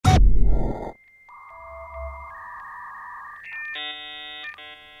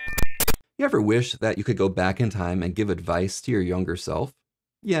You ever wish that you could go back in time and give advice to your younger self?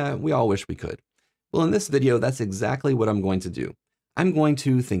 Yeah, we all wish we could. Well, in this video, that's exactly what I'm going to do. I'm going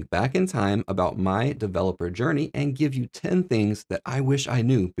to think back in time about my developer journey and give you 10 things that I wish I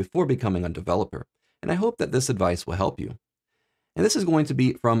knew before becoming a developer. And I hope that this advice will help you. And this is going to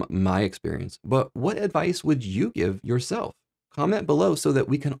be from my experience, but what advice would you give yourself? Comment below so that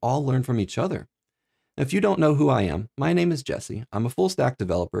we can all learn from each other. If you don't know who I am, my name is Jesse. I'm a full stack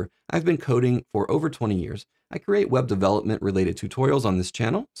developer. I've been coding for over 20 years. I create web development related tutorials on this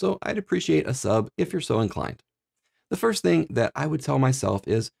channel, so I'd appreciate a sub if you're so inclined. The first thing that I would tell myself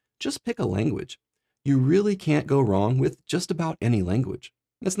is just pick a language. You really can't go wrong with just about any language.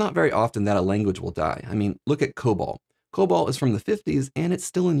 It's not very often that a language will die. I mean, look at COBOL. COBOL is from the 50s and it's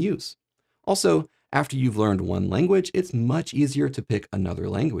still in use. Also, after you've learned one language, it's much easier to pick another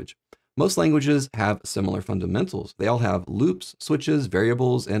language. Most languages have similar fundamentals. They all have loops, switches,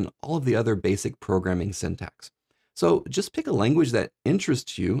 variables, and all of the other basic programming syntax. So just pick a language that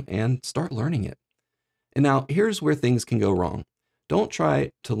interests you and start learning it. And now here's where things can go wrong. Don't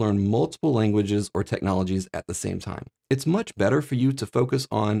try to learn multiple languages or technologies at the same time. It's much better for you to focus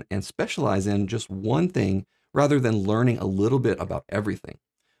on and specialize in just one thing rather than learning a little bit about everything.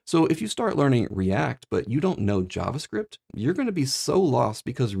 So if you start learning React, but you don't know JavaScript, you're going to be so lost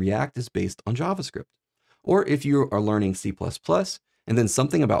because React is based on JavaScript. Or if you are learning C++ and then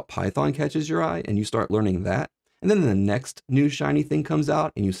something about Python catches your eye and you start learning that, and then the next new shiny thing comes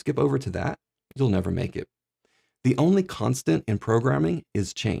out and you skip over to that, you'll never make it. The only constant in programming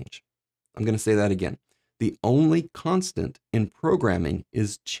is change. I'm going to say that again. The only constant in programming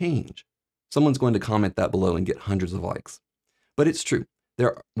is change. Someone's going to comment that below and get hundreds of likes. But it's true.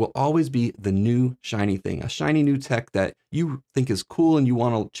 There will always be the new shiny thing, a shiny new tech that you think is cool and you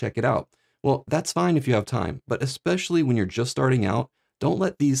want to check it out. Well, that's fine if you have time, but especially when you're just starting out, don't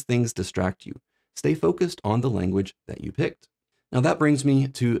let these things distract you. Stay focused on the language that you picked. Now that brings me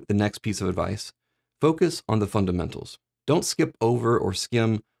to the next piece of advice. Focus on the fundamentals. Don't skip over or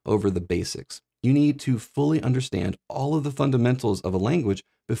skim over the basics. You need to fully understand all of the fundamentals of a language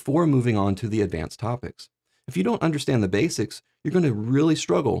before moving on to the advanced topics. If you don't understand the basics, you're going to really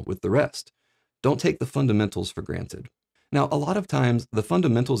struggle with the rest. Don't take the fundamentals for granted. Now, a lot of times the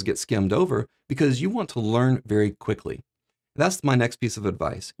fundamentals get skimmed over because you want to learn very quickly. That's my next piece of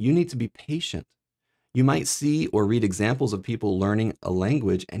advice. You need to be patient. You might see or read examples of people learning a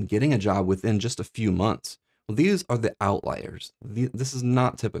language and getting a job within just a few months. Well, these are the outliers. This is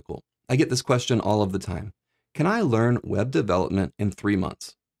not typical. I get this question all of the time. Can I learn web development in 3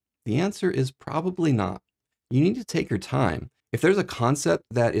 months? The answer is probably not. You need to take your time. If there's a concept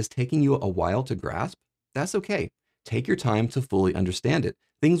that is taking you a while to grasp, that's okay. Take your time to fully understand it.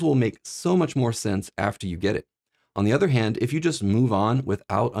 Things will make so much more sense after you get it. On the other hand, if you just move on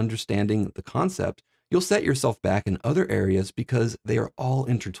without understanding the concept, you'll set yourself back in other areas because they are all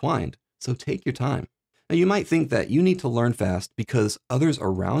intertwined. So take your time. Now you might think that you need to learn fast because others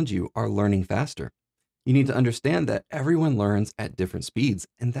around you are learning faster. You need to understand that everyone learns at different speeds,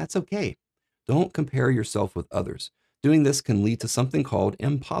 and that's okay. Don't compare yourself with others. Doing this can lead to something called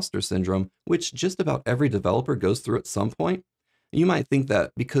imposter syndrome, which just about every developer goes through at some point. You might think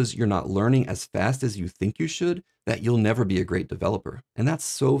that because you're not learning as fast as you think you should, that you'll never be a great developer. And that's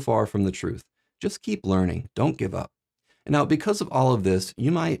so far from the truth. Just keep learning. Don't give up. And now, because of all of this,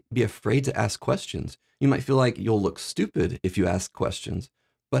 you might be afraid to ask questions. You might feel like you'll look stupid if you ask questions.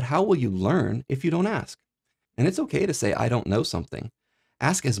 But how will you learn if you don't ask? And it's okay to say, I don't know something.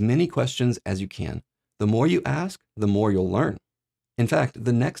 Ask as many questions as you can. The more you ask, the more you'll learn. In fact,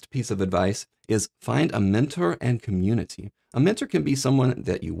 the next piece of advice is find a mentor and community. A mentor can be someone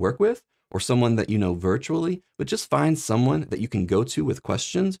that you work with or someone that you know virtually, but just find someone that you can go to with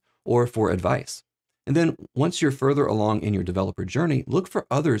questions or for advice. And then once you're further along in your developer journey, look for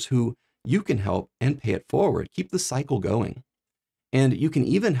others who you can help and pay it forward. Keep the cycle going. And you can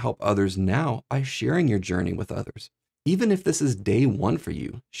even help others now by sharing your journey with others. Even if this is day one for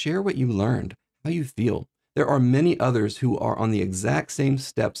you, share what you learned, how you feel. There are many others who are on the exact same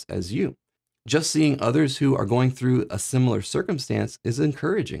steps as you. Just seeing others who are going through a similar circumstance is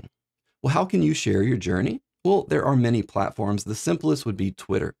encouraging. Well, how can you share your journey? Well, there are many platforms. The simplest would be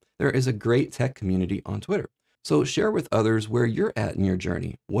Twitter. There is a great tech community on Twitter. So share with others where you're at in your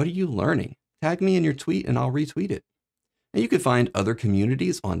journey. What are you learning? Tag me in your tweet and I'll retweet it. And you could find other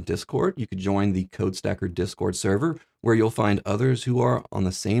communities on Discord. You could join the CodeStacker Discord server where you'll find others who are on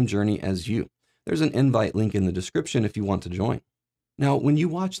the same journey as you. There's an invite link in the description if you want to join. Now, when you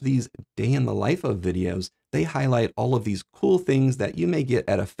watch these day in the life of videos, they highlight all of these cool things that you may get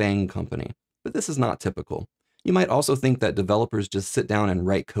at a FAANG company, but this is not typical. You might also think that developers just sit down and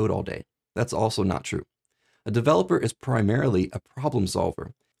write code all day. That's also not true. A developer is primarily a problem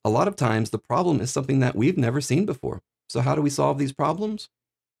solver. A lot of times the problem is something that we've never seen before. So how do we solve these problems?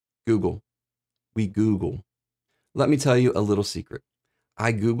 Google. We Google. Let me tell you a little secret.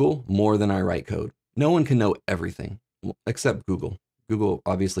 I Google more than I write code. No one can know everything, except Google. Google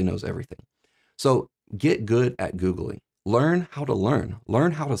obviously knows everything. So get good at Googling. Learn how to learn.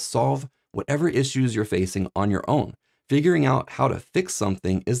 Learn how to solve whatever issues you're facing on your own. Figuring out how to fix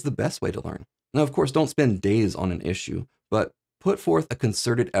something is the best way to learn. Now, of course, don't spend days on an issue, but put forth a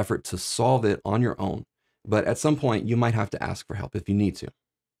concerted effort to solve it on your own. But at some point, you might have to ask for help if you need to.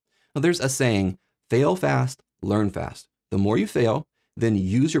 Now, there's a saying, fail fast, learn fast. The more you fail, then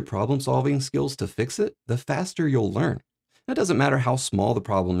use your problem-solving skills to fix it, the faster you'll learn. It doesn't matter how small the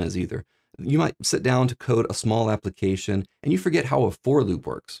problem is either. You might sit down to code a small application and you forget how a for loop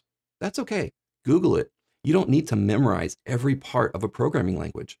works. That's okay. Google it. You don't need to memorize every part of a programming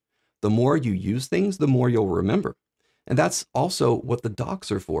language. The more you use things, the more you'll remember. And that's also what the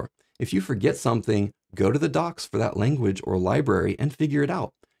docs are for. If you forget something, go to the docs for that language or library and figure it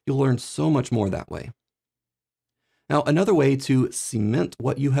out. You'll learn so much more that way. Now, another way to cement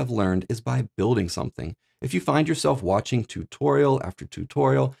what you have learned is by building something. If you find yourself watching tutorial after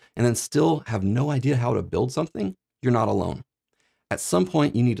tutorial and then still have no idea how to build something, you're not alone. At some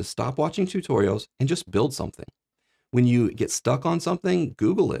point, you need to stop watching tutorials and just build something. When you get stuck on something,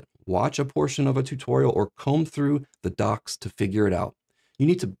 Google it, watch a portion of a tutorial, or comb through the docs to figure it out. You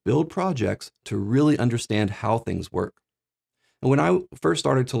need to build projects to really understand how things work. And when I first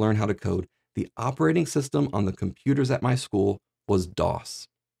started to learn how to code, the operating system on the computers at my school was DOS.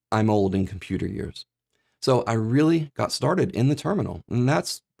 I'm old in computer years. So I really got started in the terminal, and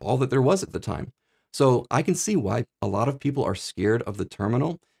that's all that there was at the time. So I can see why a lot of people are scared of the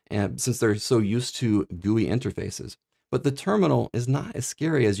terminal, and since they're so used to GUI interfaces. But the terminal is not as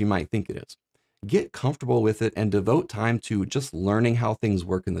scary as you might think it is. Get comfortable with it and devote time to just learning how things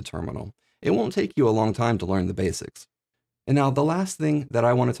work in the terminal. It won't take you a long time to learn the basics. And now the last thing that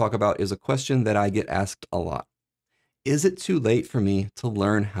I want to talk about is a question that I get asked a lot. Is it too late for me to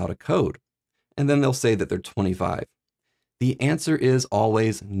learn how to code? And then they'll say that they're 25. The answer is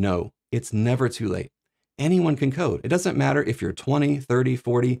always no. It's never too late. Anyone can code. It doesn't matter if you're 20, 30,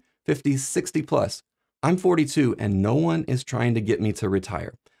 40, 50, 60 plus. I'm 42 and no one is trying to get me to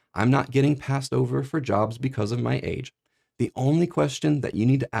retire. I'm not getting passed over for jobs because of my age. The only question that you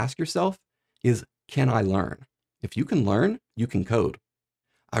need to ask yourself is, can I learn? If you can learn, you can code.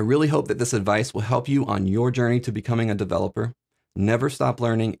 I really hope that this advice will help you on your journey to becoming a developer. Never stop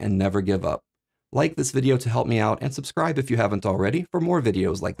learning and never give up. Like this video to help me out and subscribe if you haven't already for more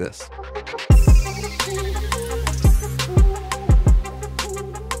videos like this.